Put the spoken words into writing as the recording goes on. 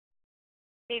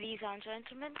Ladies and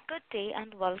gentlemen, good day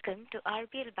and welcome to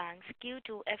RBL Bank's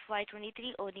Q2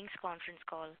 FY23 earnings conference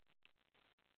call.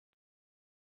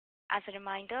 As a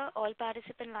reminder, all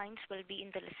participant lines will be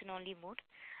in the listen-only mode,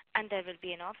 and there will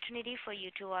be an opportunity for you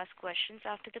to ask questions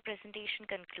after the presentation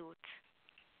concludes.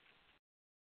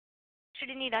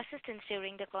 Should you need assistance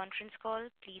during the conference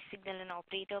call, please signal an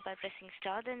operator by pressing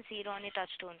star then 0 on your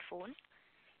touchtone phone.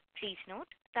 Please note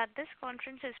that this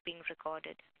conference is being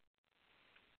recorded.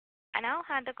 I now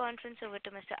hand the conference over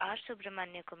to Mr. R.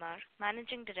 Subramanya Kumar,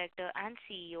 Managing Director and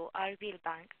CEO, RBL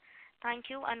Bank. Thank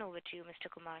you, and over to you, Mr.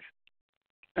 Kumar.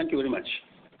 Thank you very much.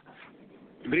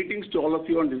 Greetings to all of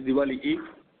you on this Diwali Eve.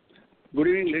 Good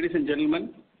evening, ladies and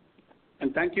gentlemen,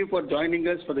 and thank you for joining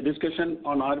us for the discussion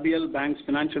on RBL Bank's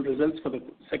financial results for the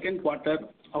second quarter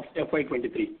of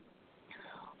FY23.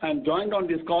 I am joined on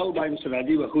this call by Mr.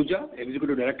 Rajiv Ahuja,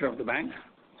 Executive Director of the bank,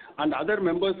 and other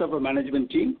members of our management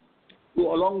team, who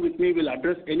along with me will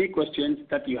address any questions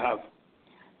that you have.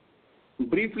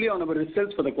 Briefly on our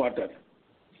results for the quarter.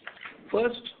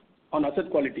 First, on asset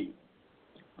quality.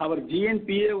 Our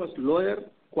GNPA was lower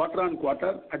quarter on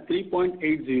quarter at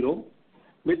 3.80,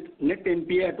 with net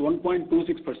NPA at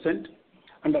 1.26%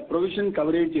 and a provision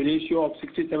coverage ratio of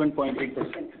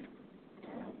 67.8%.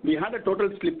 We had a total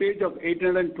slippage of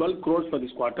 812 crores for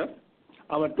this quarter.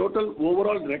 Our total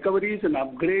overall recoveries and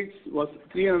upgrades was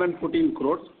 314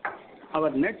 crores. Our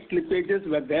net slippages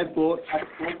were therefore at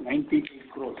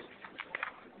 498 crores.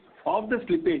 Of the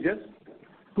slippages,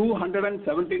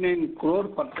 279 crore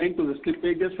pertain to the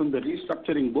slippages from the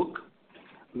restructuring book,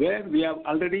 where we have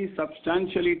already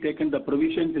substantially taken the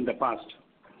provisions in the past.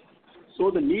 So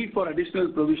the need for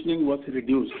additional provisioning was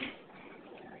reduced.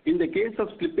 In the case of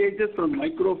slippages from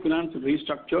microfinance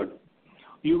restructured,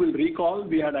 you will recall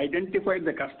we had identified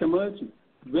the customers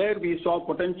where we saw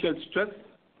potential stress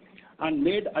and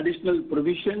made additional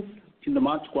provisions in the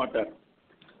March quarter.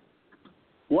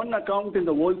 One account in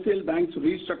the wholesale bank's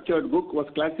restructured book was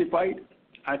classified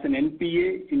as an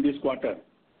NPA in this quarter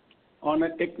on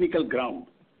a technical ground.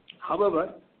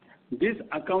 However, this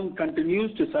account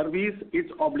continues to service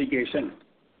its obligation.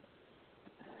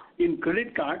 In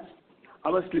credit cards,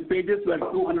 our slippages were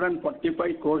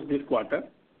 245 crores this quarter,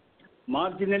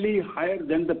 marginally higher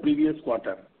than the previous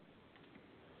quarter.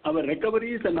 Our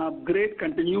recoveries and upgrade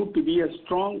continue to be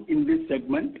strong in this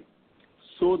segment,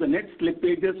 so the net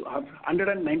slippages are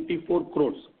 194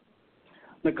 crores.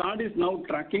 The card is now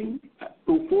tracking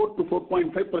to 4 to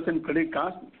 4.5% credit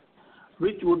cost,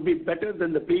 which would be better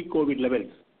than the pre-COVID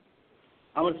levels.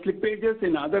 Our slippages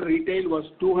in other retail was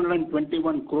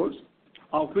 221 crores,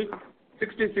 of which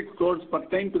 66 crores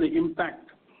pertain to the impact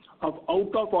of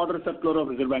out-of-order circular of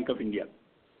Reserve Bank of India.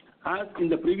 As in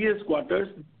the previous quarters,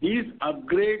 these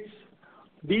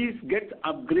get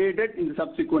upgraded in the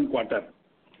subsequent quarter.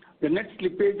 The net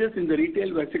slippages in the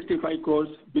retail were 65 crores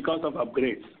because of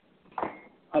upgrades.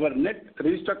 Our net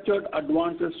restructured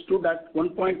advances stood at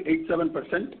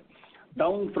 1.87%,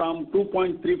 down from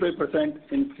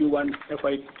 2.35% in Q1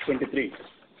 FY23.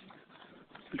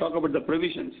 To talk about the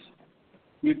provisions.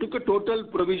 We took a total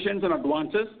provisions and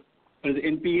advances as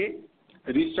NPA,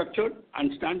 restructured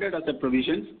and standard asset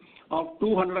provisions of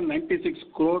 296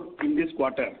 crore in this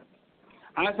quarter,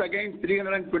 as against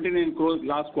 329 crores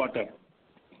last quarter.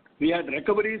 We had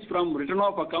recoveries from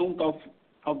written-off account of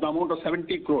the amount of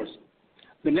 70 crores.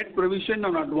 The net provision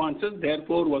on advances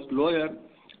therefore was lower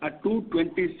at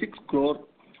 226 crore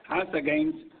as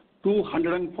against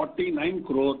 249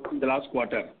 crore in the last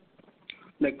quarter.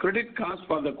 The credit costs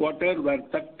for the quarter were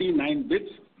 39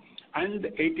 bits and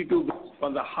 82 bits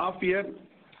for the half year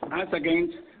as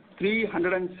against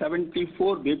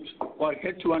 374 bits for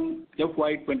H1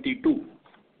 FY22.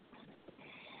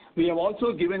 We have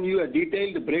also given you a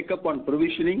detailed breakup on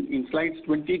provisioning in slides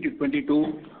 20 to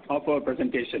 22 of our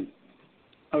presentation.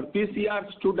 Our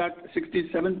PCR stood at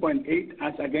 67.8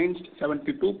 as against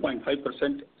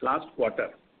 72.5% last quarter.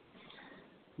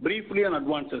 Briefly on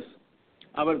advances.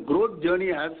 Our growth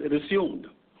journey has resumed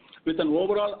with an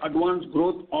overall advance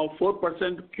growth of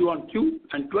 4% Q on Q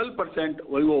and 12%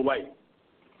 YOY.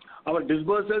 Our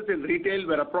disbursals in retail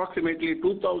were approximately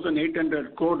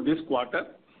 2,800 crore this quarter,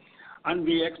 and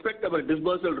we expect our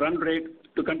disbursal run rate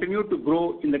to continue to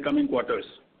grow in the coming quarters.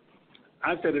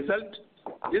 As a result,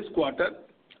 this quarter,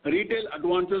 retail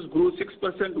advances grew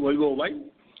 6% YOY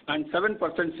and 7%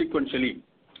 sequentially.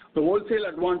 The wholesale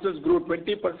advances grew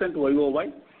 20%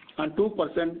 YOY and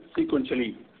 2%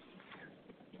 sequentially.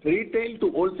 Retail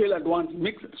to wholesale advance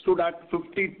mix stood at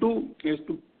 52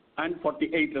 and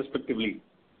 48 respectively.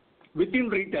 Within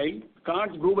retail,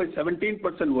 cards grew by 17%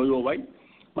 YOY,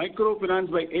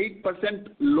 microfinance by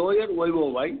 8% lower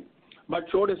YOY, but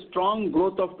showed a strong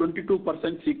growth of 22%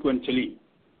 sequentially.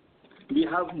 We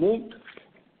have moved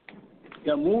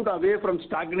away from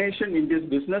stagnation in this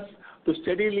business to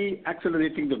steadily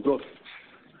accelerating the growth.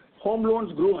 Home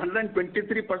loans grew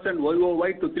 123%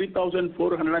 YOY to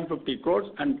 3,450 crores,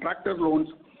 and tractor loans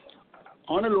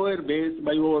on a lower base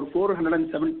by over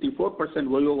 474%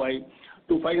 YOY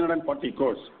to 540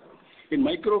 crores. In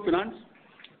microfinance,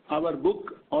 our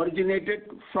book originated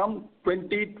from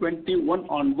 2021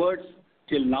 onwards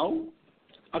till now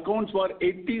accounts for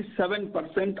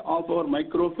 87% of our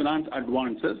microfinance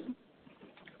advances,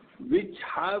 which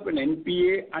have an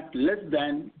NPA at less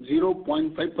than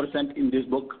 0.5% in this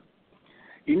book,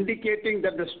 indicating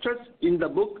that the stress in the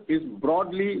book is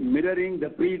broadly mirroring the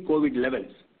pre-COVID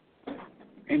levels.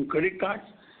 In credit cards,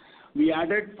 we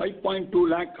added 5.2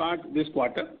 lakh cards this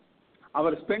quarter.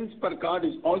 Our spends per card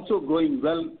is also growing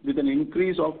well with an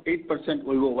increase of 8%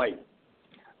 YOY.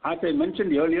 As I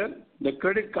mentioned earlier, the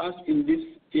credit cost in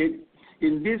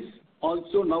this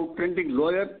also now trending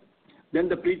lower than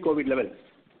the pre-COVID levels.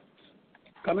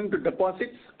 Coming to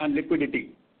deposits and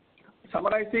liquidity.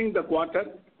 Summarizing the quarter,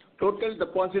 total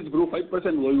deposits grew 5%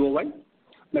 YOY,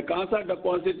 the CASA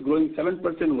deposits growing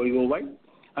 7% YOY,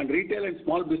 and retail and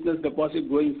small business deposits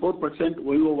growing 4%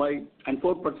 YOY and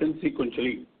 4%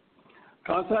 sequentially.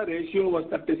 CASA ratio was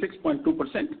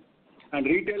 36.2%, and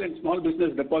retail and small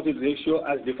business deposit ratio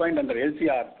as defined under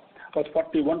LCR was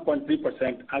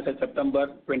 41.3% as of September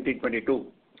 2022,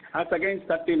 as against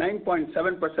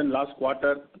 39.7% last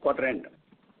quarter end.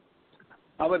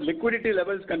 Our liquidity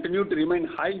levels continue to remain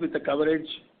high with the average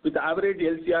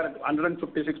LCR at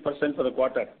 156% for the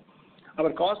quarter.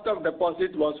 Our cost of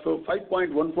deposit was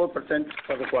 5.14%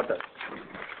 for the quarter.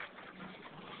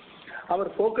 Our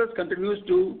focus continues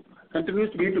to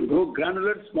be to grow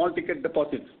granular small ticket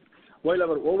deposits, while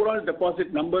our overall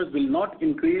deposit numbers will not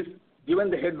increase given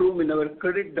the headroom in our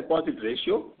credit deposit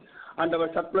ratio and our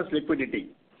surplus liquidity,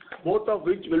 both of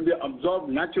which will be absorbed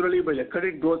naturally by the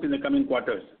credit growth in the coming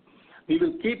quarters. We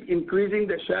will keep increasing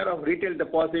the share of retail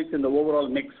deposits in the overall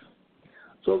mix.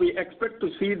 So we expect to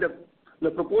see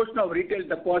the proportion of retail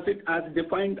deposit as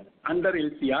defined under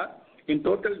LCR in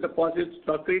total deposits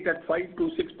to accrete at 5 to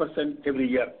 6% every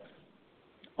year.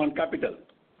 On capital,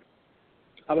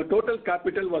 our total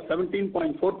capital was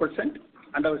 17.4%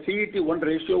 and our CET1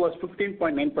 ratio was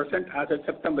 15.9% as of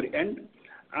September end,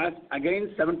 as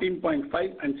against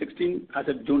 17.5 and 16 as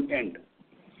of June end.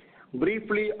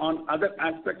 Briefly on other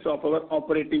aspects of our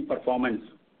operating performance.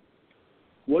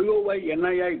 YOY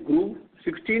NII grew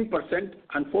 16%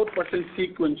 and 4%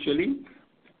 sequentially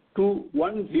to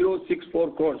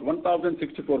 1,064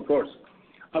 crores.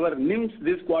 Our NIMs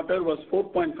this quarter was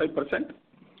 4.5%,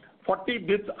 40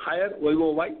 bits higher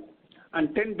YOY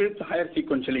and 10 bits higher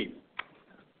sequentially.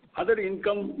 Other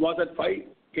income was at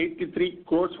 583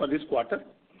 crores for this quarter,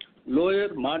 lower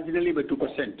marginally by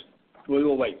 2%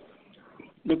 YOY.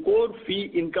 The core fee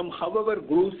income, however,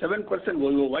 grew 7%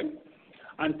 YOY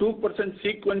and 2%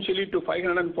 sequentially to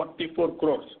 544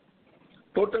 crores.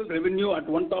 Total revenue at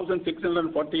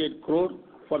 1,648 crores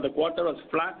for the quarter was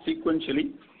flat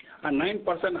sequentially and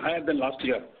 9% higher than last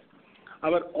year.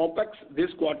 Our OPEX this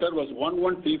quarter was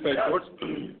 1,135 crores,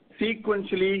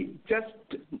 sequentially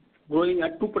just growing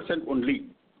at 2% only.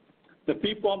 The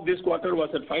PPOP this quarter was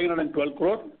at 512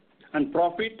 crores and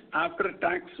profit after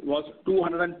tax was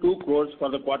 202 crores for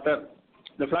the quarter,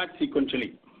 the flat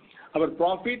sequentially. Our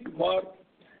profit for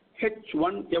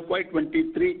H1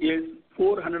 FY23 is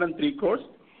 403 crores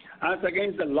as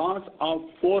against the loss of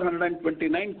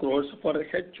 429 crores for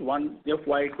H1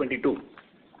 FY22.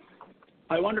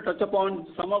 I want to touch upon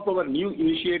some of our new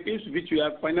initiatives which we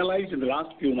have finalized in the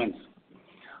last few months.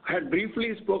 I had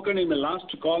briefly spoken in the last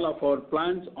call of our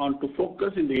plans on to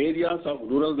focus in the areas of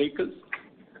rural vehicles,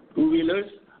 two-wheelers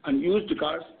and used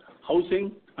cars,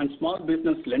 housing and small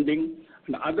business lending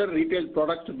and other retail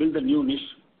products to build a new niche.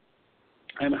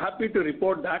 I am happy to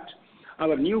report that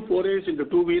our new forays into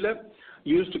two-wheeler,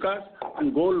 used cars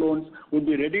and gold loans would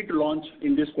be ready to launch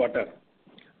in this quarter.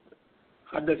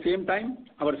 At the same time,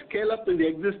 our scale-up in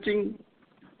the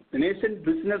nascent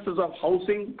businesses of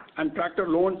housing and tractor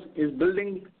loans is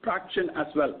building traction as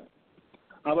well.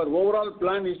 Our overall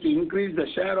plan is to increase the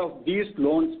share of these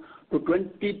loans to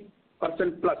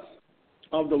 20% plus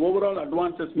of the overall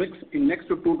advances mix in next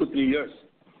 2 to 3 years,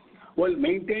 while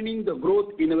maintaining the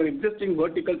growth in our existing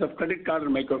verticals of credit card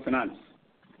and microfinance.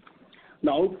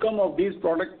 The outcome of these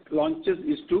product launches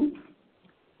is to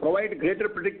provide greater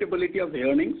predictability of the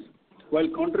earnings while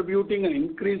contributing an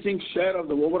increasing share of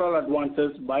the overall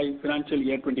advances by financial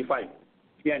year 25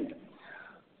 end,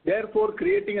 therefore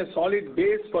creating a solid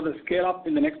base for the scale-up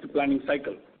in the next planning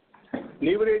cycle.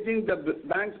 Leveraging the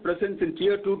bank's presence in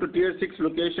Tier 2 to Tier 6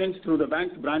 locations through the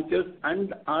bank's branches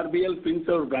and RBL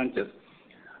FinServe branches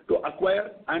to acquire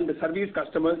and service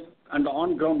customers and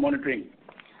on-ground monitoring.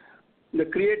 The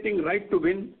creating right to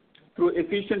win through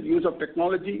efficient use of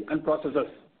technology and processes.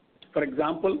 For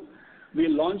example, we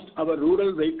launched our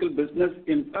rural vehicle business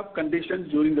in tough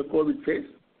conditions during the COVID phase,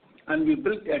 and we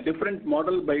built a different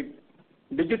model by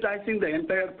digitizing the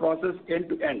entire process end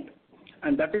to end.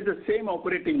 And that is the same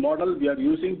operating model we are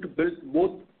using to build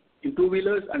both in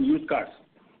two-wheelers and used cars.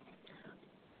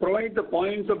 Provide the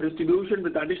points of distribution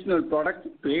with additional products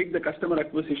to aid the customer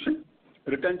acquisition,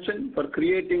 retention for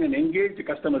creating an engaged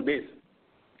customer base.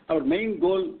 Our main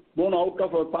goal, born out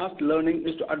of our past learning,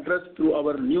 is to address through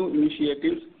our new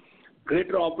initiatives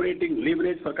greater operating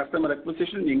leverage for customer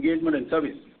acquisition, engagement, and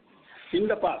service. In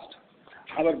the past,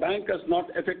 our bank has not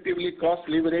effectively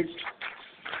cross-leveraged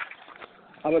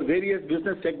our various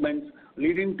business segments,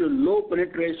 leading to low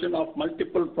penetration of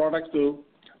multiple products to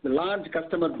the large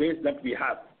customer base that we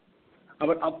have.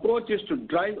 Our approach is to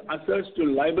drive assets to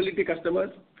liability customers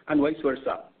and vice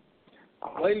versa.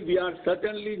 While we are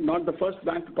certainly not the first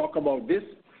bank to talk about this,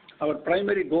 our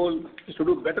primary goal is to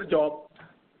do a better job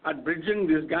at bridging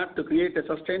this gap to create a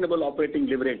sustainable operating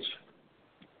leverage.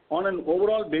 On an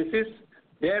overall basis,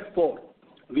 therefore,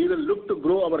 we will look to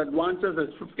grow our advances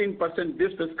as 15%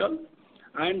 this fiscal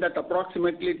and at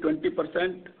approximately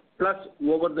 20% plus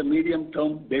over the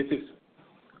medium-term basis.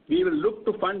 We will look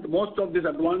to fund most of the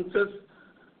advances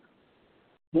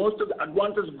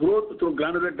growth through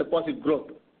granular deposit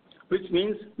growth, which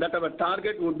means that our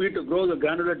target would be to grow the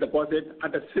granular deposit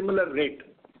at a similar rate.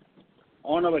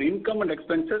 On our income and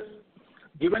expenses,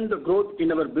 given the growth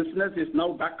in our business is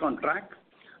now back on track,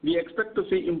 we expect to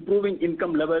see improving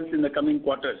income levels in the coming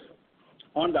quarters.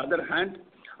 On the other hand,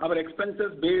 our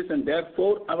expenses base and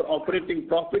therefore our operating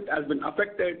profit has been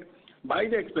affected by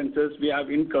the expenses we have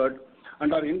incurred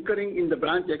and are incurring in the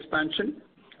branch expansion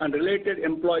and related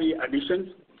employee additions,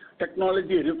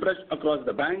 technology refresh across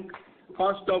the bank,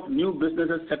 cost of new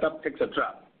businesses set up,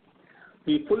 etc.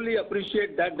 We fully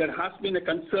appreciate that there has been a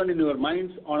concern in your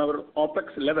minds on our OPEX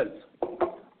levels.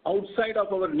 Outside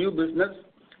of our new business,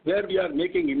 where we are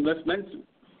making investments,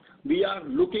 we are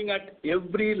looking at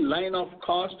every line of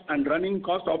cost and running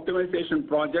cost optimization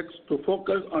projects to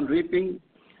focus on reaping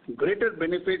greater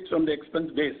benefits from the expense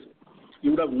base.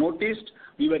 You would have noticed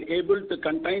we were able to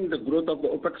contain the growth of the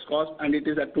OPEX cost, and it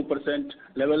is at 2%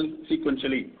 level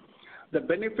sequentially. The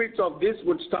benefits of this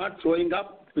would start showing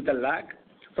up with a lag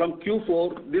from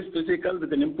Q4 this fiscal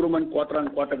with an improvement quarter on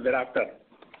quarter thereafter.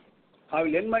 I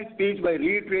will end my speech by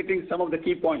reiterating some of the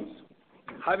key points.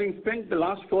 Having spent the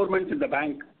last 4 months in the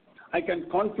bank, I can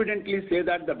confidently say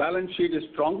that the balance sheet is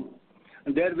strong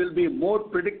and there will be more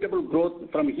predictable growth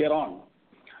from here on.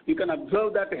 You can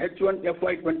observe that H1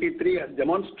 FY23 has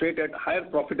demonstrated higher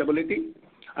profitability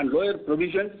and lower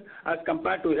provisions as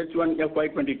compared to H1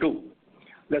 FY22.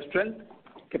 The strength,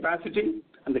 capacity,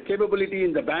 and the capability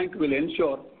in the bank will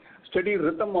ensure steady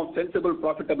rhythm of sensible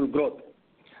profitable growth.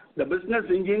 The business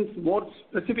engines, more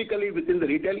specifically within the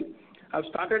retail, have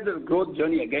started their growth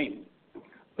journey again.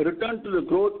 Return to the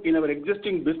growth in our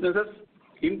existing businesses,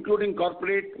 including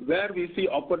corporate, where we see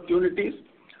opportunities,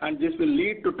 and this will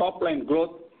lead to top-line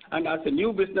growth. And as a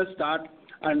new business start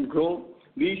and grow,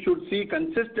 we should see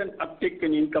consistent uptick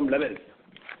in income levels.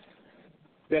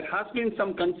 There has been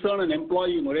some concern on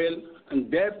employee morale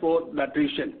and therefore the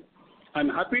attrition. I'm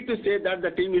happy to say that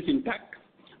the team is intact,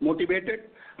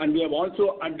 motivated, and we have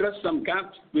also addressed some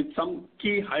gaps with some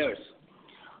key hires.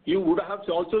 You would have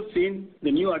also seen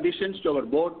the new additions to our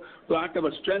board to add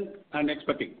our strength and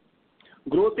expertise.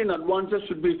 Growth in advances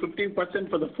should be 15%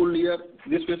 for the full year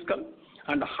this fiscal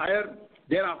and higher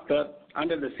thereafter,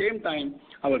 and at the same time,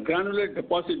 our granular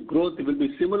deposit growth will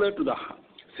be similar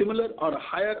or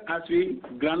higher as we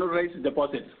granularize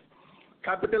deposits.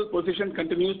 Capital position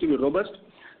continues to be robust,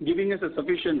 giving us a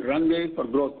sufficient runway for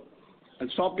growth. I'll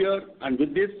stop here, and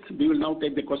with this, we will now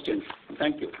take the questions.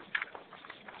 Thank you.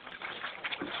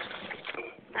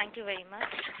 Thank you very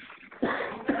much.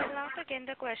 We will now begin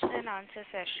the question and answer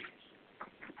session.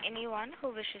 Anyone who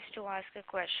wishes to ask a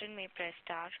question may press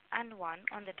star and 1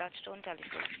 on the touchtone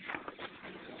telephone.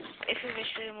 If you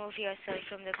wish to remove yourself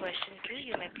from the question queue,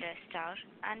 you may press star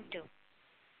and 2.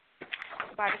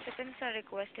 Participants are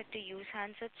requested to use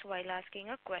handsets while asking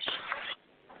a question.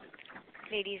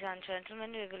 Ladies and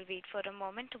gentlemen, we will wait for a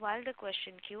moment while the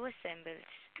question queue assembles.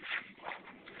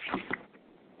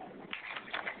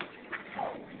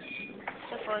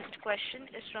 The first question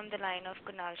is from the line of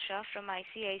Kunal Shah from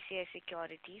ICICI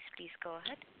Securities. Please go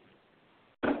ahead.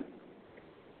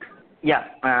 Yeah.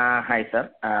 Hi, sir.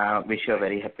 Wish you a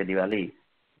very happy Diwali.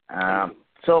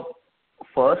 So,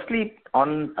 firstly,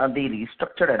 on the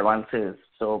restructured advances,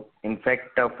 so in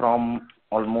fact, from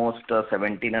almost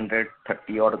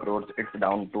 1,730 odd crores, it's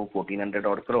down to 1,400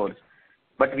 odd crores.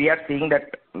 But we are seeing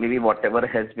that maybe whatever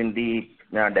has been the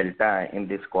delta in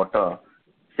this quarter,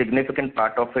 significant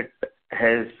part of it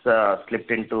has slipped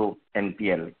into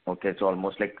NPL. Okay, so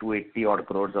almost like 280 odd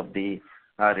crores of the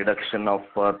reduction of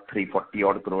 340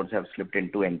 odd crores have slipped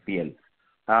into NPL.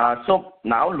 So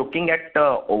now looking at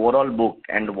overall book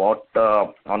and what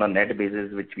on a net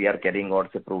basis which we are carrying or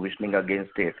say provisioning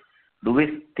against it, do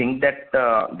we think that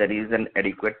there is an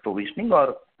adequate provisioning,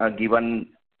 or given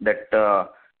that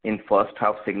in first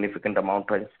half significant amount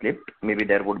has slipped, maybe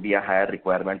there would be a higher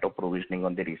requirement of provisioning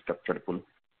on the restructured pool?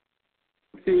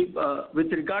 See,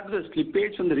 with regard to the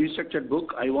slippage on the restructured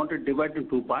book, I want to divide in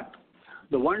two parts.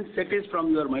 The one set is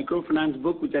from your microfinance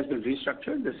book, which has been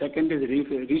restructured. The second is the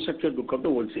restructured book of the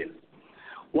wholesale.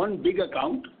 One big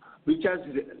account which has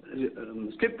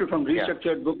slipped from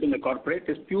restructured book in the corporate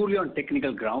is purely on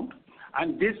technical ground,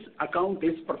 and this account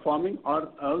is performing, or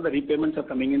all the repayments are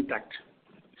coming intact.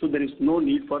 So there is no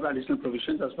need for additional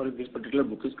provisions as far as this particular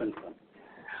book is concerned.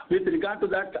 With regard to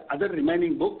that other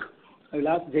remaining book, I will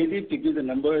ask Jaideep to give the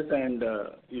numbers, and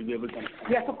you'll be able to understand.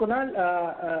 Yeah, so Kunal,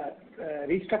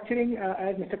 restructuring,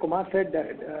 as Mr. Kumar said,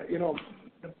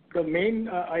 the main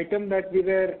item that we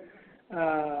were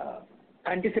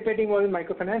anticipating was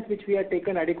microfinance, which we had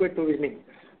taken adequate provisioning,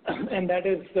 and that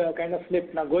is kind of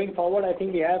slipped. Now going forward, I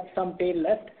think we have some tail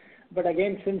left, but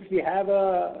again, since we have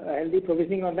a healthy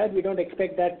provisioning on that, we don't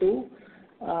expect that to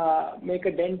make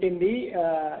a dent in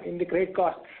the credit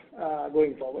costs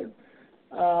going forward.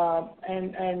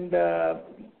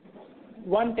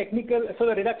 One technical, so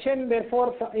the reduction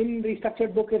therefore in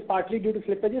restructured book is partly due to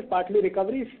slippages, partly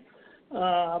recoveries,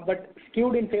 but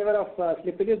skewed in favor of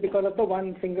slippages because of the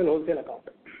one single wholesale account.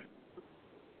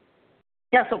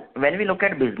 Yeah, so when we look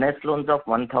at business loans of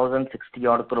 1,060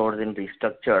 odd crores in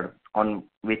restructured, on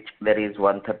which there is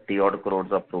 130 odd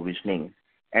crores of provisioning,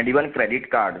 and even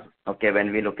credit cards, okay,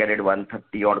 when we look at it,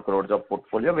 130 odd crores of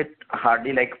portfolio with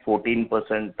hardly like 14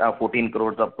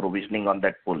 crores of provisioning on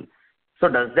that pool. So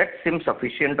does that seem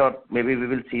sufficient, or maybe we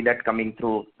will see that coming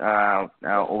through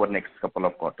over next couple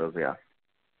of quarters? Yeah.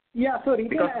 Yeah, so retail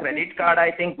because credit card,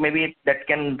 I think maybe that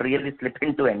can really slip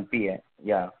into NPA.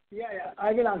 Yeah. Yeah,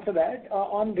 I will answer that.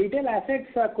 On retail assets,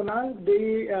 Kunal,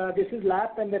 this is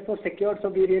LAP and therefore secured, so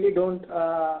we really don't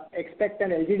expect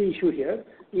an LGD issue here,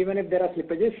 even if there are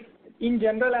slippages. In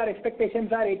general, our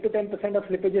expectations are 8 to 10% of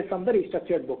slippages from the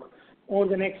restructured book over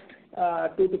the next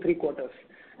 2 to 3 quarters,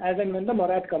 as and when the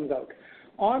morat comes out.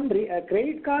 On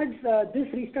credit cards, this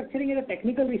restructuring is a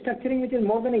technical restructuring which is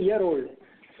more than a year old.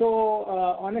 So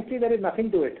honestly, there is nothing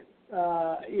to it.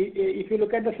 If you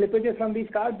look at the slippages from these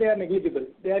cards, they are negligible.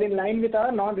 They are in line with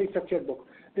our non-restructured book.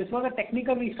 This was a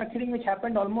technical restructuring which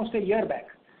happened almost a year back.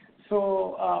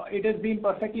 So it has been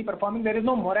perfectly performing. There is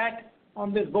no morat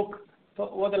on this book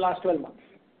over the last 12 months.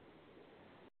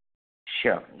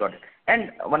 Sure, got it.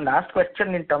 And one last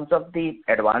question in terms of the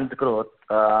advanced growth.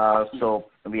 So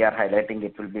we are highlighting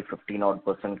it will be 15 odd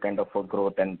 % kind of a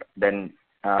growth, and then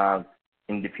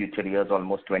in the future years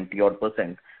almost 20 odd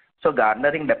 %. So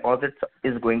garnering deposits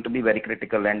is going to be very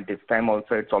critical, and this time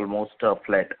also it's almost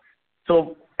flat.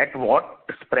 So at what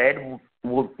spread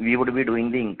we would be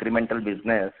doing the incremental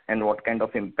business, and what kind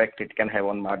of impact it can have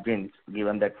on margins,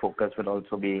 given that focus will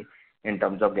also be in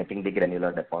terms of getting the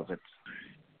granular deposits?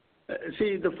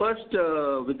 See, the first,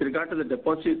 with regard to the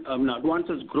deposit,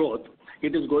 advances growth,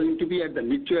 it is going to be at the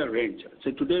mid-tier range.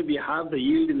 So today we have the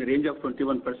yield in the range of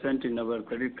 21% in our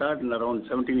credit card and around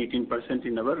 17-18%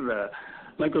 in our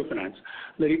microfinance.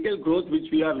 The retail growth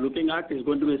which we are looking at is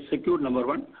going to be secured, number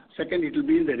one. Second, it will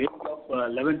be in the range of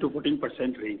 11 to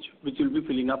 14% range, which will be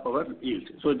filling up our yield.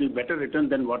 So it is better return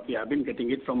than what we have been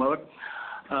getting it from our,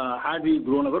 had we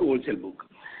grown our wholesale book.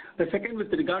 The second,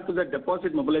 with regard to the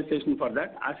deposit mobilization for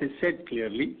that, as I said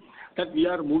clearly, that we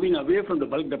are moving away from the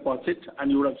bulk deposit, and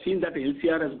you would have seen that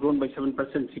LCR has grown by 7%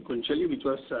 sequentially, which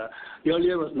was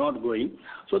earlier was not growing.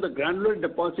 So the granular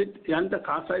deposit and the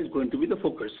CASA is going to be the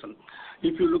focus.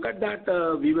 If you look at that,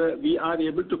 we are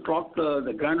able to clock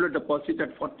the granular deposit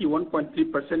at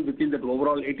 41.3% within that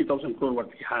overall 80,000 crore what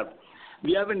we have.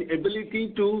 We have an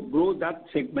ability to grow that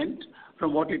segment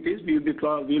from what it is. We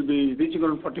will be reaching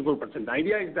around 44%. The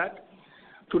idea is that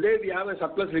today we have a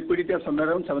surplus liquidity of somewhere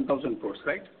around 7,000 crores,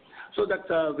 right? So that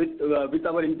with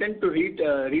our intent to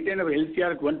retain our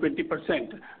LCR at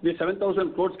 120%, the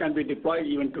 7,000 crores can be deployed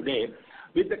even today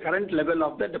with the current level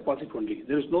of the deposit only.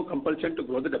 There is no compulsion to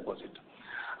grow the deposit.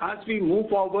 As we move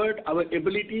forward, our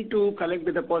ability to collect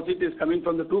the deposit is coming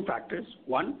from the two factors.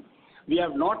 One, we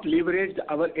have not leveraged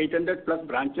our 800 plus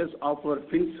branches of our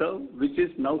FinServe, which is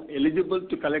now eligible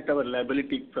to collect our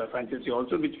liability franchise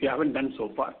also, which we haven't done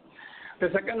so far. The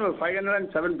second, our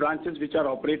 507 branches which are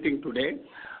operating today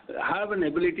have an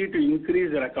ability to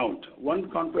increase their account.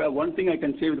 One thing I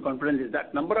can say with confidence is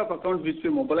that number of accounts which we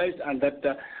mobilized and that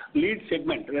lead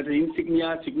segment, that is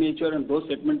insignia, signature and those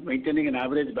segments maintaining an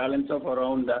average balance of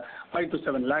around 5 to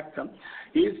 7 lakhs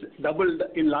is doubled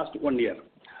in last 1 year.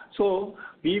 So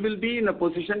we will be in a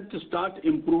position to start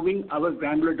improving our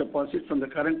granular deposit from the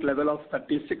current level of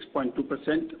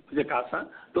 36.2% the CASA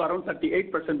to around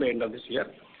 38% by the end of this year,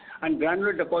 and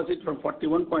granular deposit from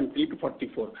 41.3 to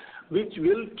 44, which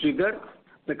will trigger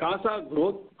the CASA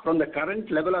growth from the current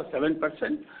level of 7%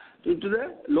 into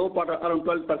the low part of around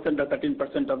 12% or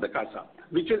 13% of the CASA,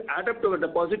 which will add up to our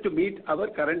deposit to meet our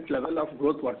current level of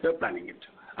growth what we are planning it.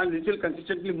 And this will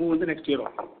consistently move in the next year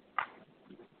also.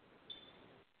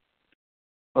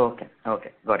 Okay,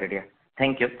 got it, yeah.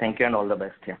 Thank you, and all the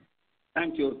best, yeah.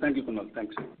 Thank you, Kunal,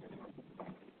 thanks.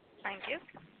 Thank you.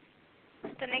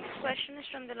 The next question is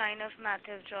from the line of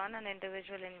Matthew John, an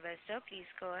individual investor. Please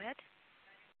go ahead.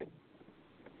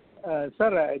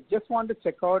 Sir, I just want to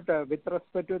check out with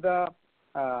respect to the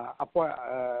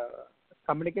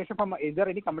communication from, is there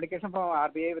any communication from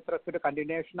RBI with respect to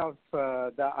continuation of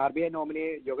the RBI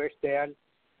nominee Yogesh Dayal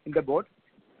in the board,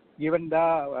 given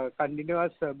the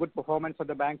continuous good performance of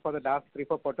the bank for the last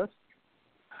 3-4 quarters?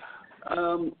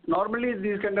 Normally,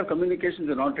 these kind of communications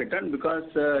are not written because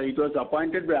it was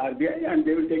appointed by RBI and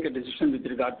they will take a decision with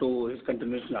regard to his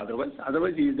continuation otherwise.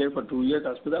 Otherwise, he is there for 2 years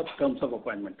as per the terms of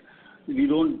appointment. We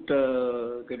don't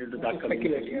get into that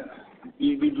communication.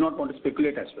 We do not want to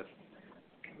speculate as well.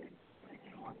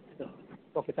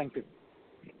 Okay, thank you.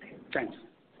 Thanks.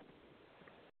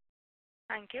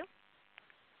 Thank you.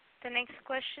 The next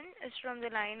question is from the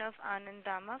line of Anand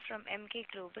Dama from MK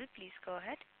Global. Please go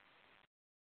ahead.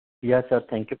 Yes, sir.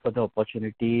 Thank you for the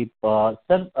opportunity. Sir,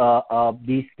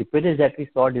 the slippages that we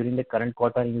saw during the current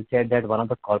quarter, you said that one of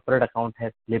the corporate accounts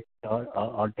has slipped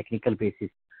on technical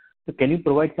basis. So can you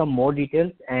provide some more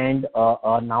details? And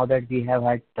now that we have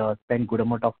had spent good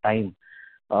amount of time,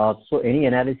 so any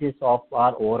analysis of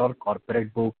our overall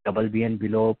corporate book, BB and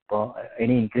below,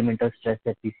 any incremental stress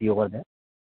that we see over there?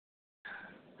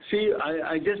 See,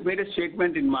 I just made a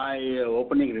statement in my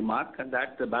opening remark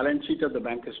that the balance sheet of the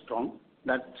bank is strong.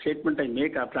 That statement I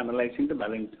make after analyzing the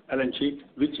balance sheet,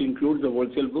 which includes the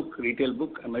wholesale book, retail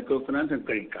book, microfinance and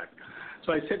credit card.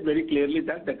 So I said very clearly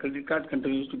that the credit card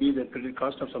continues to be the credit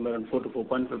cost of somewhere around 4 to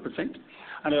 4.5%.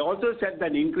 And I also said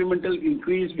that incremental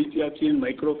increase which we have seen in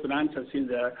microfinance has seen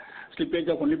the slippage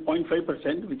of only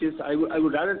 0.5%, which is, I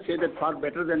would rather say that far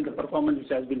better than the performance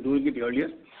which has been doing it earlier.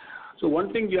 So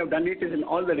one thing we have done it is in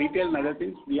all the retail and other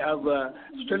things, we have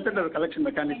strengthened our collection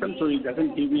mechanism so it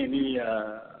doesn't give me any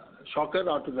shocker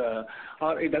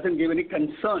or it doesn't give any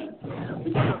concern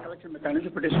with our collection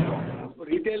mechanism. So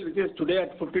retail, which is today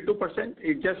at 52%,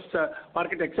 it just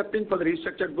market accepting for the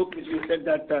restructured book, which we said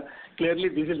that clearly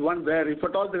this is one where if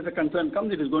at all there is a concern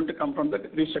comes, it is going to come from the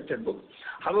restructured book.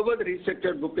 However, the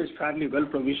restructured book is fairly well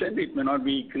provisioned. It may not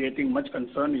be creating much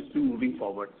concern. It's been moving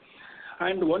forward.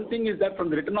 And one thing is that from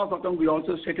the written off account, we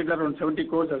also stated that around 70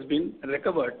 crores has been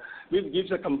recovered, which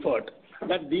gives a comfort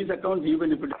that these accounts,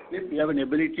 even if it slips, we have an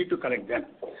ability to collect them.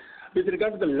 With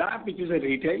regard to the LAP, which is a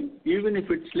retail, even if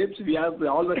it slips, we have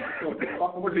always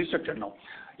talk about restructure now.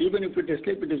 Even if it is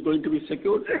slip, it is going to be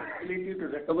secured. The ability to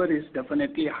recover is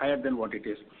definitely higher than what it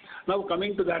is. Now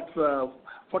coming to that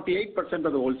 48% of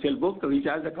the wholesale book, which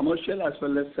has a commercial as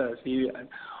well as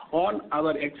on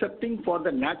our accepting for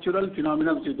the natural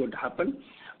phenomena which is going to happen,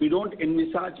 we don't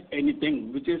envisage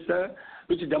anything which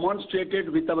demonstrated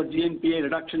with our GNPA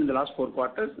reduction in the last 4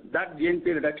 quarters. That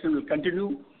GNPA reduction will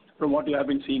continue from what you have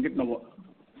been seeing it now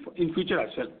in future as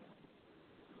well.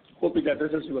 Hope it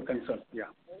addresses your concern.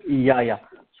 Yeah.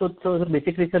 So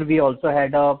basically, sir, we also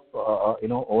had old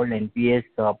NPAs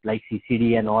like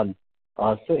CCD and all.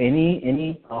 So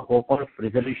any hope of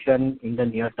resolution in the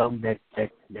near term that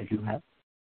you have?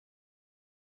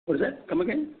 What is that? Come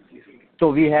again? So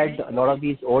we had a lot of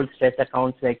these old stress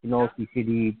accounts like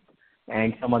CCD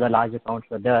and some other large accounts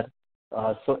were there.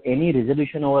 So any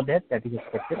resolution over there that is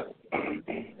expected?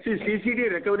 See,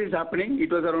 CCD recovery is happening.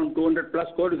 It was around 200 plus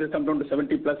crores. It has come down to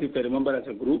 70 plus if I remember as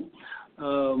a group.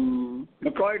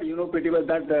 McCoy, you know pretty well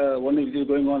that the one which is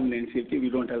going on in NCFT, we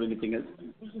don't have anything else.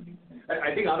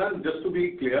 I think, Anand, just to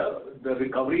be clear, the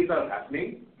recoveries are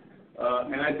happening.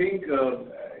 And I think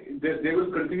they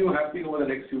will continue happening over the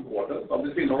next few quarters.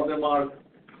 Obviously, none of them are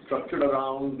structured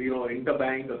around,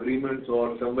 interbank agreements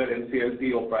or somewhere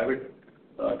NCLT or private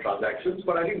transactions.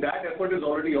 But I think that effort is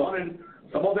already on, and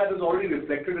some of that is already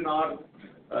reflected in our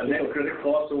net credit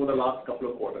costs over the last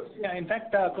couple of quarters. Yeah, in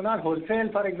fact, Kunal, wholesale,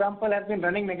 for example, has been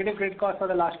running negative credit costs for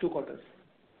the last 2 quarters.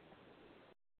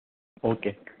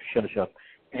 Okay, sure.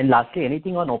 And lastly,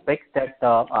 anything on OpEx that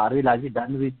are we largely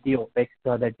done with the OpEx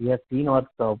that we have seen, or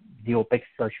the OpEx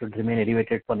should remain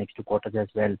elevated for next 2 quarters as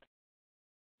well?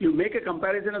 You make a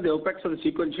comparison of the OpEx of the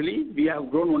sequentially, we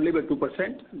have grown only by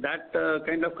 2%. That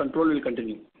kind of control will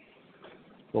continue.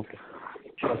 Okay,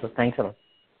 sure, sir. Thanks a lot.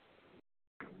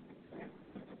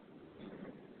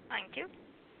 Thank you.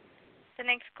 The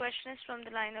next question is from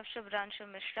the line of Shubhranshu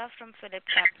Mishra from Phillip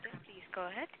Capital. Please go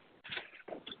ahead.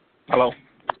 Hello.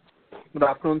 Good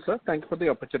afternoon, sir. Thank you for the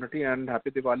opportunity and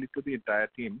happy Diwali to the entire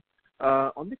team.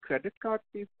 On the credit card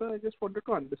piece, sir, I just wanted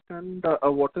to understand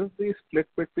what is the split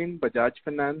between Bajaj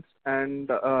Finance and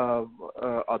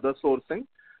other sourcing,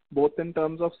 both in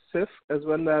terms of CIF as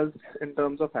well as in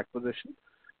terms of acquisition.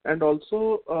 And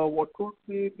also, what would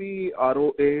be the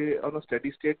ROA on a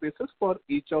steady state basis for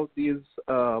each of these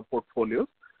portfolios?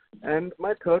 And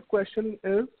my third question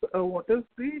is, what is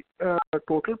the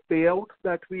total payout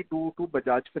that we do to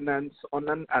Bajaj Finance on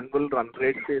an annual run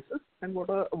rate basis, and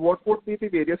what would be the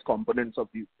various components of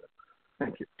these?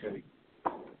 Thank you.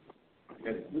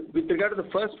 With regard to the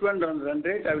first one on run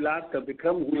rate, I will ask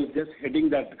Vikram, who is just heading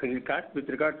that credit card. With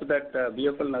regard to that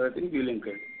BFL and other things, we will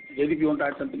incur. Jaideep, you want to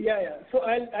add something? Yeah. So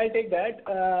I'll take that.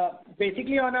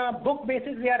 Basically, on a book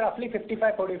basis, we are roughly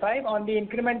 55-45. On the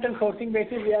incremental sourcing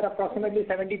basis, we are approximately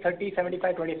 70-30,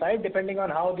 75-25, depending on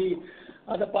how the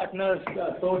other partners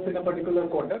source in a particular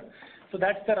quarter. So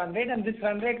that's the run rate, and this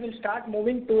run rate will start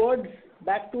moving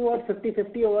back towards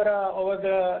 50-50 over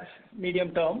the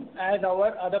medium term as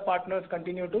our other partners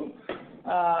continue to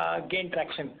gain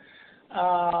traction.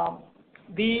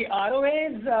 The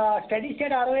ROAs, steady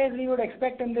state ROAs, we would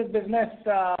expect in this business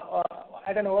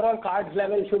at an overall cards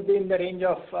level should be in the range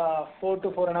of 4 to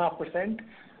 4.5%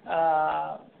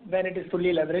 when it is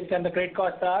fully leveraged, and the credit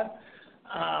costs are,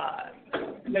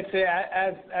 let's say,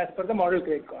 as per the model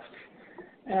credit cost.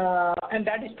 And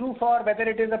that is true for whether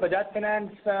it is a Bajaj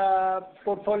Finance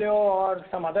portfolio or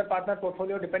some other partner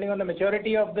portfolio, depending on the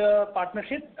maturity of the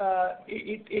partnership,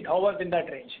 it hovers in that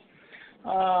range.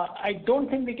 I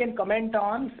don't think we can comment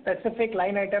on specific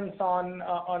line items on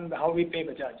how we pay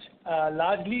Bajaj.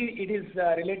 Largely, it is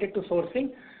related to sourcing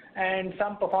and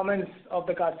some performance of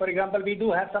the card. For example, we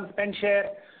do have some spend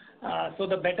share. So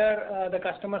the better the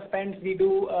customer spends, we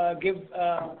do give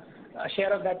a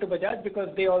share of that to Bajaj because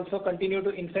they also continue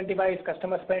to incentivize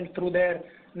customer spend through their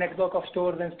network of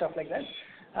stores and stuff like that.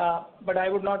 But I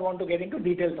would not want to get into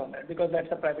details on that because that's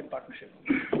a private partnership.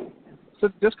 So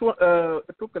just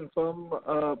to confirm,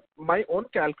 my own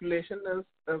calculation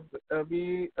is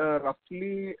we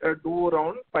roughly do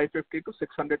around 550 to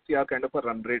 600 CR kind of a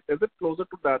run rate. Is it closer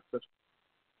to that, sir?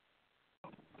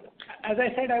 As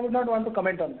I said, I would not want to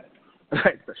comment on that.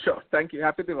 Right, sir. Sure. Thank you.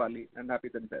 Happy Diwali and happy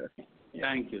Dhanteras.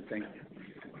 Thank you. Thank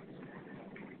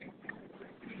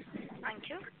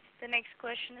you. The next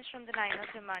question is from the line of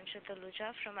Himanshu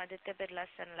Taluja from Aditya Birla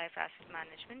Sun Life Asset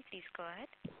Management. Please go ahead.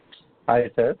 Hi,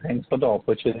 sir. Thanks for the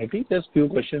opportunity. Just few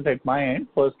questions at my end.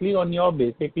 Firstly, on your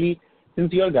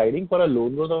since you are guiding for a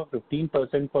loan growth of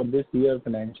 15% for this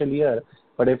financial year,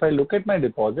 but if I look at my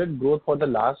deposit growth for the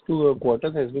last 2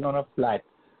 quarters has been on a flat.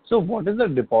 So what is the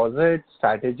deposit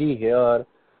strategy here?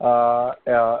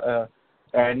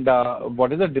 And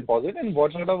what is the deposit and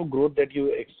what sort of growth that you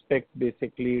expect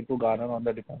basically to garner on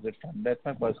the deposit front? That's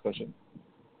my first question.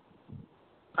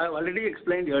 I already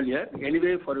explained earlier.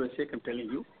 Anyway, for your sake, I'm telling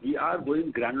you, we are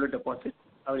going granular deposit.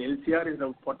 Our LCR is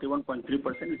now 41.3%,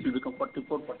 which will become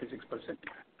 44-46%.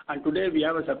 And today we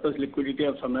have a surplus liquidity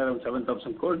of somewhere around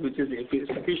 7,000 crores, which is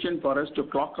sufficient for us to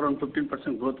clock around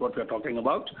 15% growth, what we are talking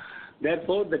about.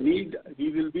 Therefore, we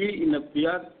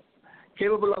are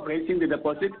capable of raising the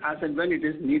deposit as and when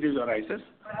need arises.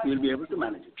 We will be able to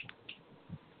manage it.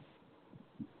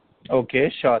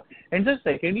 Okay, sure. And just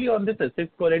secondly, on this asset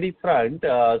quality front,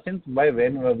 since by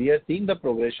when we are seeing the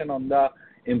progression on the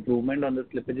improvement on the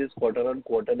slippages quarter on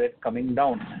quarter that's coming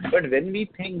down. But when we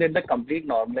think that the complete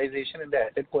normalization in the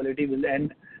asset quality will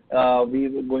end, we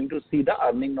are going to see the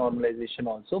earning normalization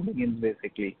also begins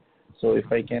basically. So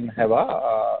if I can have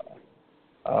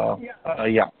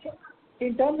yeah.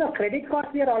 In terms of credit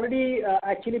costs, we are already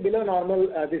actually below normal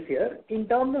this year. In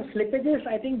terms of slippages,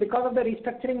 I think because of the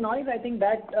restructuring noise, I think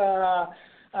that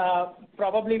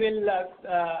probably will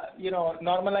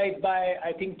normalize by,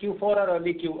 I think, Q4 or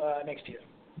early Q next year.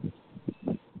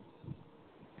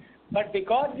 But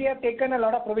because we have taken a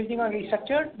lot of provisioning on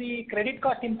restructured, the credit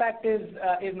cost impact is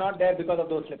not there because of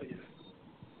those slippages.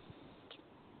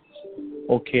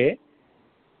 Okay.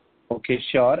 Okay,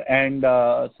 sure. And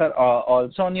sir,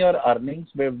 also on your earnings,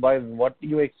 by what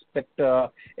you expect,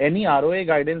 any ROA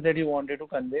guidance that you wanted to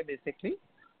convey basically?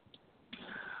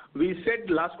 We said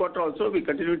last quarter also, we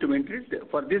continue to maintain it.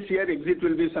 For this year, exit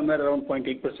will be somewhere around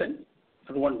 0.8%.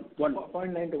 0.9 to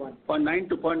 1. 0.9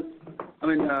 to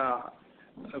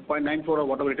 0.94 or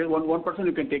whatever it is. 1%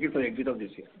 you can take it for the exit of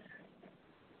this year.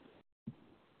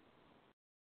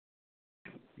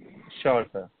 Sure,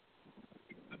 sir.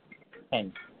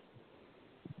 Thanks.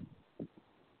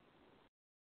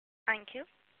 Thank you.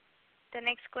 The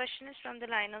next question is from the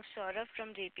line of Saurabh from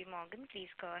JP Morgan. Please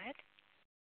go ahead.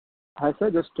 Hi,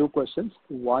 sir. Just two questions.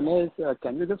 One is,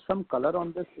 can you give some color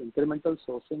on this incremental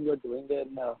sourcing you're doing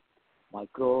in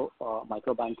micro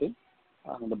banking?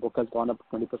 The book has gone up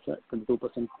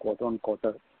 22% quarter on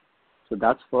quarter. So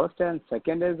that's first. And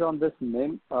second is on this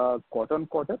NIM quarter on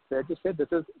quarter. Fair to say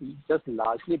this is just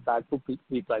largely back to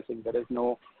repricing. There is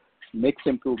no mix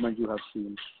improvement you have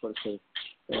seen per se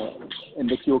in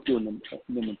the QOQ NIM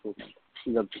improvement.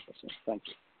 These are the questions. Thank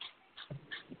you.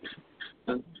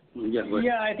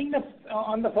 Yeah, I think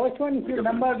on the first one, if you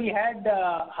remember, we had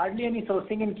hardly any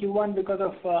sourcing in Q1 because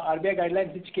of RBI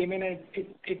guidelines which came in, and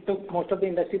it took most of the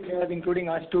industry players, including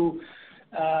us, to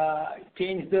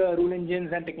change the rule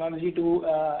engines and technology to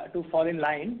fall in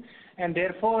line. And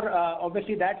therefore,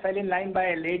 obviously that fell in line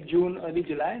by late June, early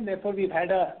July, and therefore we've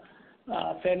had a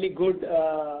fairly good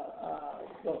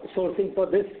sourcing for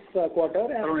this quarter.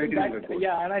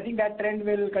 And I think that trend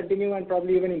will continue and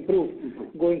probably even improve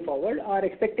going forward. Our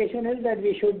expectation is that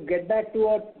we should get back to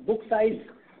a book size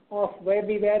of where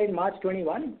we were in March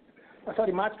 22,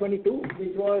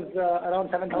 which was around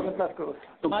 7,000 plus crores.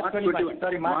 So March 21,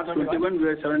 we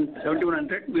were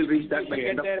 7,100. We'll reach that by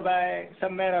end of. Get there by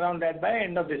somewhere around that by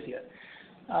end of this year.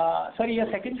 Sorry, your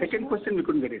second question we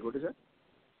couldn't get it. What is that?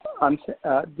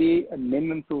 The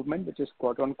NIM improvement, which is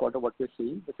quarter on quarter, what we're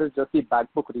seeing, this is just the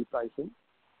back book repricing.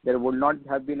 There would not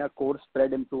have been a core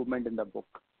spread improvement in the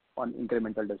book on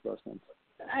incremental disbursements.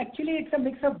 Actually, it's a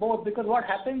mix of both, because what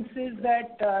happens is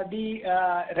that the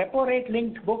repo rate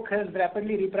linked book has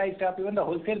rapidly repriced up. Even the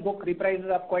wholesale book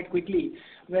reprices up quite quickly,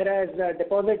 whereas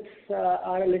deposits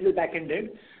are a little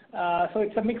back-ended. So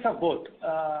it's a mix of both.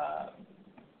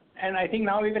 And I think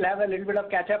now we will have a little bit of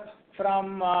catch-up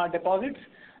from deposits.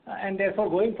 And therefore,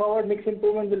 going forward, mix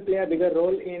improvement will play a bigger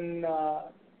role in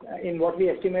what we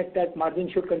estimate that margin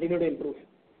should continue to improve.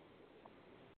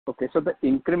 Okay, so the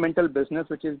incremental business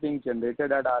which is being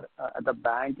generated at the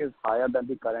bank is higher than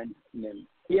the current NIM.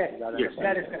 Yes, that is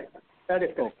correct. That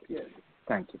is correct. Okay. Yes.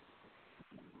 Thank you.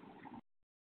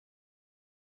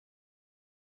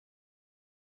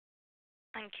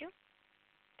 Thank you.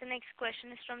 The next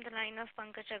question is from the line of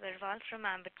Pankaj Agarwal from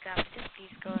Ambit Capital.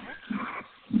 Please go ahead.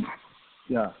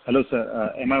 Yeah. Hello,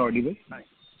 sir. Am I audible? Hi.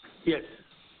 Yes.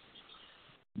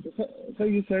 So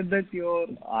you said that your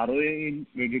ROA in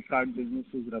credit card business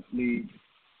is roughly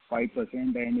 5%,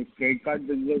 and if credit card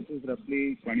business is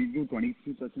roughly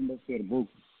 22-23% of your book,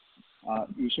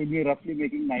 you should be roughly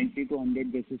making 90 to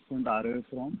 100 basis point ROA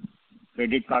from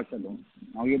credit cards alone.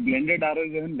 Now your blended ROA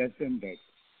is even less than that.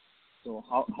 So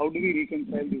how do we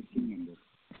reconcile these two numbers?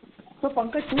 So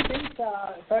Pankaj, two things.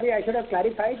 Sorry, I should have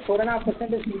clarified.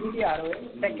 4.5% is PBT ROA.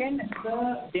 Second,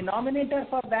 the denominator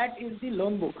for that is the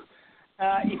loan book.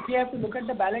 If you have to look at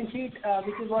the balance sheet,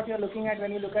 which is what you're looking at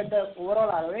when you look at the overall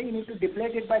ROA, you need to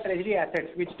deflate it by treasury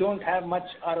assets, which don't have much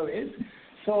ROAs.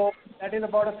 So that is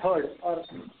about a third or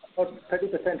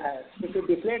 30% higher. If you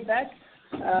deflate that,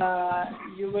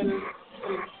 you will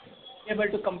be able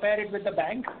to compare it with the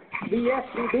bank. We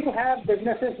do have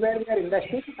businesses where we are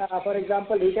investing. For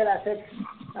example, retail assets,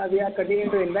 we are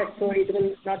continuing to invest, so it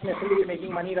will not necessarily be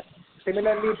making money.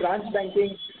 Similarly, branch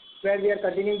banking, where we are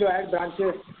continuing to add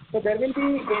branches. So there will be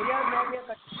areas where we are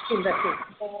continuing investing.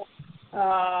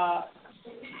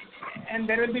 And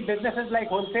there will be businesses like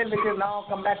wholesale, which has now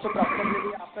come back to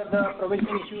profitability after the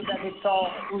provisioning issues that it saw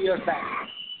 2 years back.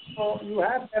 So you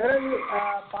have several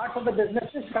parts of the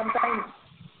businesses. Sometimes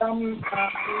some is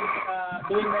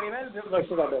doing very well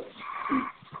versus others.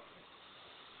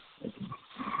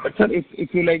 But sir,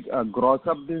 if you like gross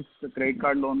up this credit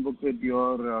card loan book with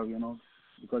your,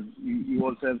 because you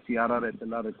also have CRR,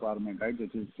 SLR requirement, right,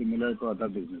 which is similar to other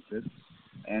businesses.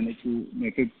 And if you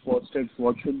make it 4 steps,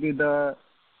 what should be the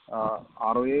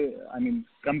ROA,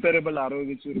 comparable ROA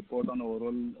which you report on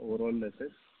overall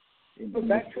assets? So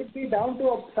that should be down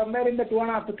to somewhere in the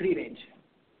 2.5 to 3 range.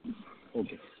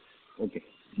 Okay.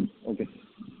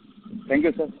 Thank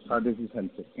you, sir. This is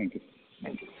helpful. Thank you.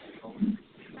 Thank you.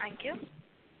 Thank you.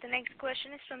 The next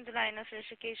question is from the line of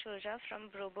Rishikesh Oza from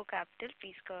Robo Capital.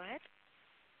 Please go ahead.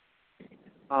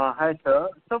 Hi, sir.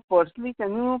 So firstly,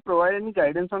 can you provide any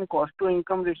guidance on cost to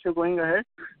income ratio going ahead?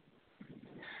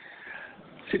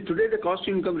 See, today the cost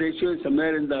to income ratio is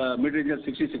somewhere in the mid-range of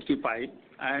 60-65,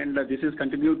 and this is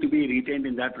continued to be retained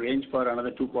in that range for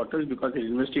another 2 quarters because we're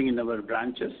investing in our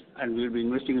branches and we'll be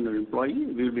investing in our employee,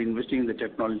 we'll be investing in the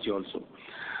technology also.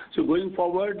 So going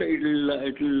forward,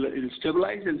 it'll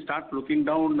stabilize and start looking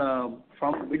down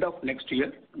from mid of next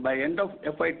year. By end of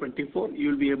FY24,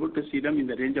 you'll be able to see them in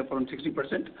the range of around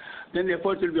 60%. Then the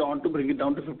efforts will be on to bring it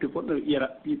down to 54 the year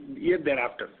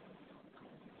thereafter.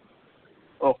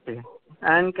 Okay.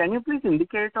 And can you please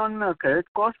indicate on credit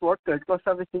cost, what credit costs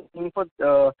are we seeing for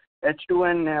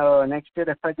H2 and next year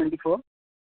FY24?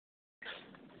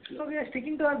 So we are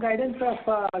sticking to our guidance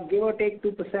of give or take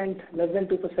 2%, less than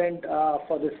 2%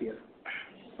 for this year.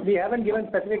 We haven't given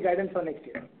specific guidance for next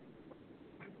year.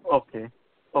 Okay.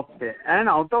 Okay. And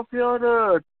out of your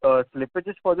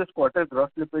slippages for this quarter, gross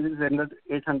slippages in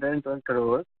 812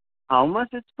 crores, how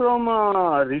much is from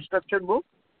restructured book?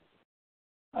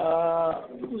 Around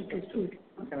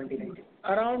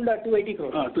 280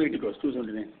 crores. 280 crores,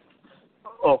 279.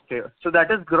 Okay. So that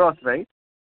is gross, right?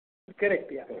 Correct,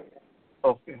 yeah.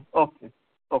 Okay. Okay.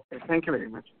 Okay. Thank you very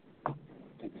much.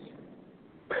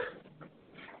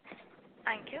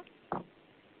 Thank you.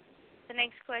 The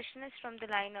next question is from the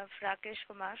line of Rakesh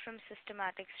Kumar from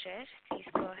Systematic Shares. Please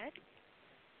go ahead.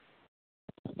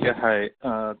 Yeah, hi.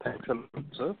 Thanks a lot,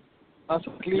 sir.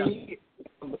 Certainly,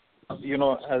 you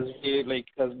know, as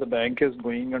the bank is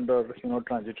going under,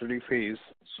 transitory phase,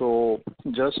 so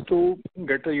just to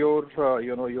get your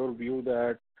view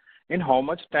that in how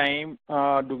much time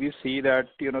do we see that,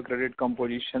 credit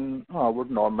composition would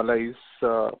normalize?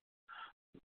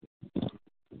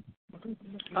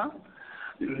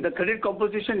 The credit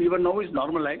composition even now is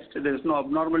normalized. There is no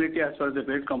abnormality as far as the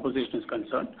credit composition is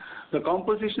concerned. The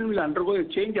composition will undergo a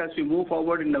change as we move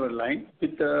forward in our line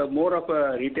with more of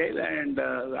a retail, and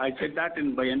I said that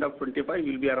by end of 25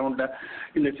 will be around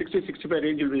in the 60-65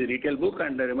 range will be the retail book,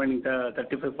 and the remaining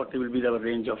 35-40 will be our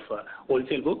range of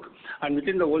wholesale book. And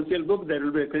within the wholesale book, there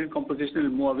will be a credit composition will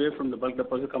move away from the bulk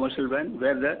deposit commercial bank,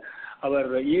 where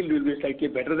our yield will be slightly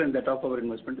better than that of our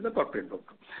investment in the corporate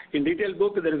book. In retail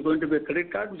book, there is going to be a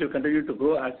credit card which will continue to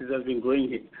grow as it has been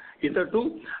growing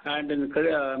hitherto, and in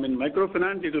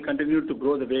microfinance it will continue to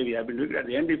grow the way we have been doing. At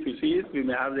the end, if you see it, we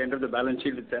may have the end of the balance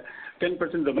sheet with 10%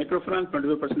 of the microfinance,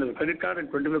 25% of the credit card, and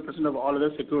 25% of all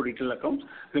other secure retail accounts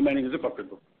remaining as a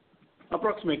corporate book.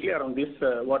 Approximately around this,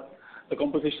 what the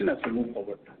composition as we move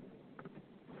forward.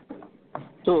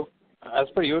 So, as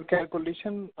per your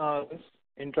calculation, this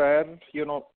entire,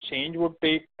 change would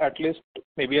take at least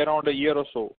maybe around a year or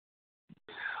so.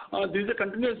 This is a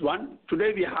continuous one.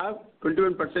 Today we have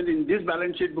 21% in this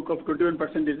balance sheet book of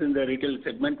 21% is in the retail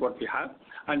segment what we have,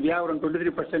 and we have around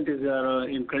 23% is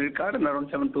in credit card and around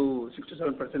 6 to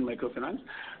 7% microfinance.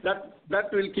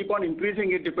 That will keep on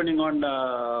increasing it depending on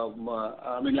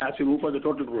as we move for the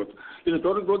total growth. If the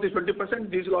total growth is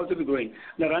 20%, this will also be growing.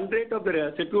 The run rate of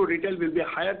the secure retail will be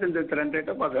higher than the run rate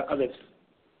of others.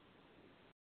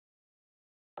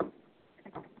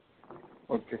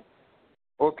 Okay.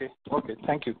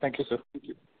 Thank you, sir. Thank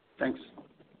you. Thanks.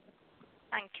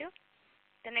 Thank you.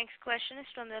 The next question is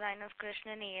from the line of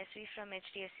Krishnan ASV from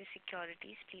HDFC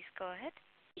Securities. Please go ahead.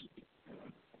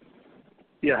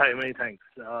 Yeah, hi, many thanks.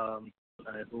 I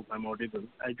hope I'm audible.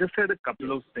 I just had a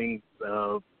couple of things.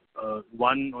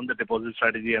 One on the deposit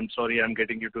strategy. I'm sorry I'm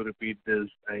getting you to repeat this.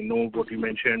 I know what you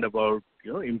mentioned about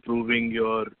improving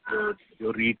your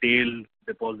retail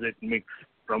deposit mix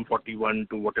from 41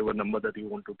 to whatever number that you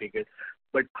want to take it.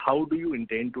 But how do you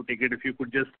intend to take it? If you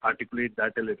could just articulate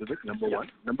that a little bit, number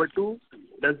one. Number two,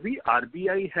 does the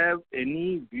RBI have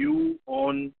any view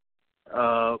on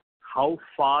how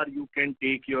far you can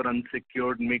take your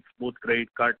unsecured mix, both credit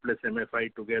card plus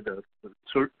MFI together?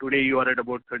 So today you are at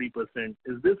about 30%.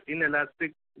 Is this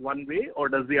inelastic one way, or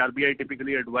does the RBI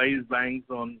typically advise banks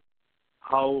on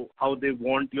how they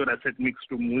want your asset mix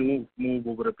to move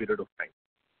over a period of time?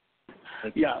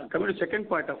 Yeah, coming to the second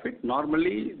part of it,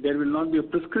 normally there will not be a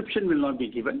prescription will not be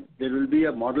given. There will be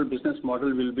a business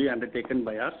model will be undertaken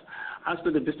by us. As per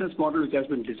the business model which has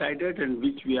been decided and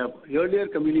which we have earlier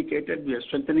communicated, we are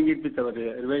strengthening it with our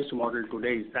revised model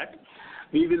today is that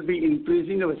we will be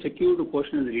increasing our secured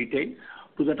portion in the retail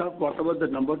to that of whatever the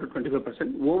number to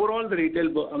 25%. Overall, the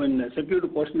retail,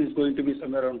 secured portion is going to be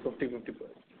somewhere around 50%.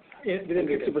 Yeah, within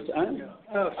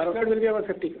 60%. secured will be about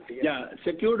 50-50. Yeah,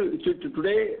 secured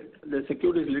today the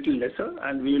secured is little lesser,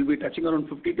 and we will be touching around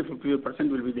 50 to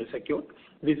 55% will be the secured.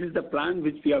 This is the plan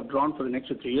which we have drawn for the next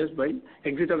 3 years by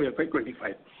exit of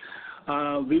FY25.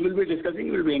 We will be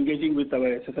discussing, we will be engaging with our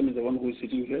SSM, is the one who is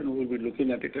sitting here, who will be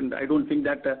looking at it, and I don't think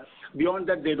that beyond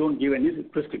that they don't give any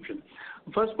prescription.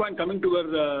 First point, coming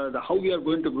to how we are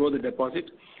going to grow the deposit.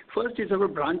 First is our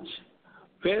branch,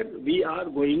 where we are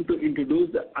going to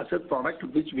introduce the asset product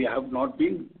which we have not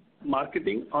been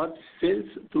marketing or sales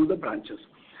through the branches.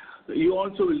 You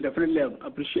also will definitely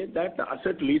appreciate that the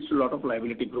asset leads to a lot of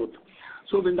liability growth.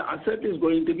 So when the asset is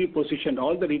going to be positioned,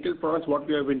 all the retail products what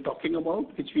we have been talking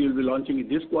about, which we will be launching in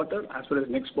this quarter as well as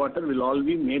next quarter, will all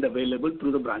be made available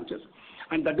through the branches.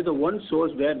 And that is the one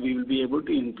source where we will be able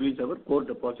to increase our core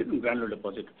deposit and granular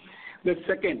deposit. The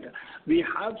second, we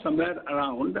have somewhere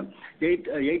around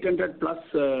 800 plus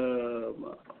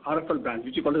RFL branch,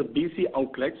 which you call as BC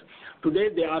outlets. Today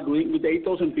they are doing with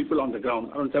 8,000 people on the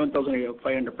ground, around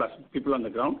 7,500 plus people on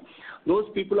the ground. Those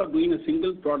people are doing a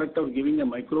single product of giving a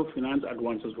microfinance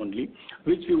advances only,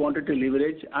 which we wanted to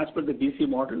leverage. As per the BC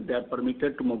model, they are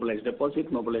permitted to mobilize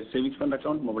deposit, mobilize savings fund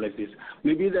account, mobilize this.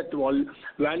 Maybe that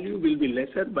value will be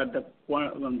lesser, but the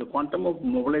quantum of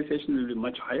mobilization will be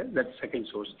much higher. That's second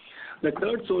source. The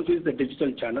third source is the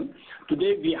digital channel.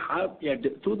 Today we have,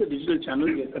 through the digital channel,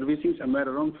 we are servicing somewhere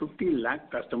around 50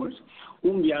 lakh customers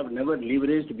whom we have never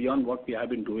leveraged beyond what we have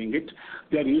been doing it.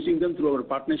 We are using them through our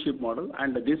partnership model,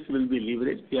 and this will be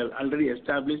leveraged. We have already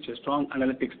established a strong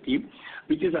analytics team,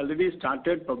 which is already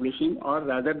started publishing or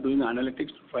rather doing analytics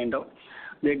to find out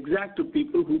the exact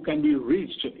people who can be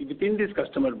reached within this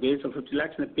customer base of 50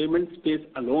 lakhs in the payment space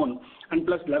alone, and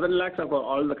plus 11 lakhs of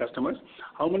all the customers.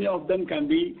 How many of them can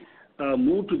be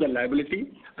moved to the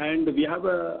liability? And we have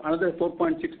another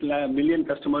 4.6 million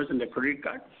customers in the credit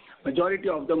card. Majority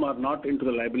of them are not into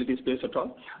the liability space at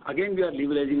all. Again, we are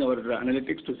leveraging our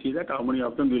analytics to see that how many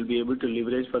of them will be able to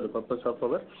leverage for the purpose of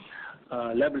our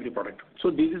liability product.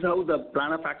 So this is how the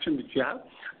plan of action which we have.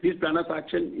 This plan of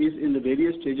action is in the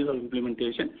various stages of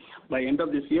implementation. By end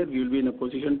of this year, we will be in a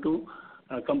position to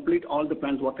complete all the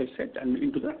plans what I said and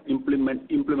into the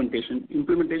implementation.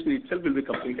 Implementation itself will be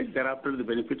completed. Thereafter, the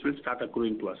benefits will start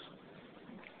accruing to us.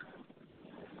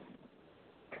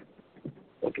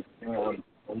 Okay.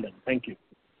 Thank you.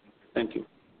 Thank you.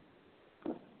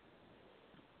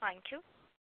 Thank you.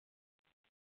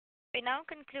 We now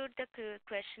conclude the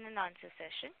question and answer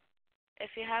session.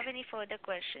 If you have any further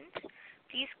questions,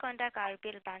 please contact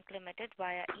RBL Bank Limited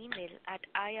via email at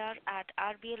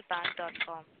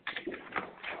ir@rblbank.com.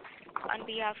 On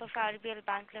behalf of RBL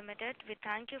Bank Limited, we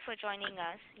thank you for joining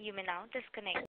us. You may now disconnect.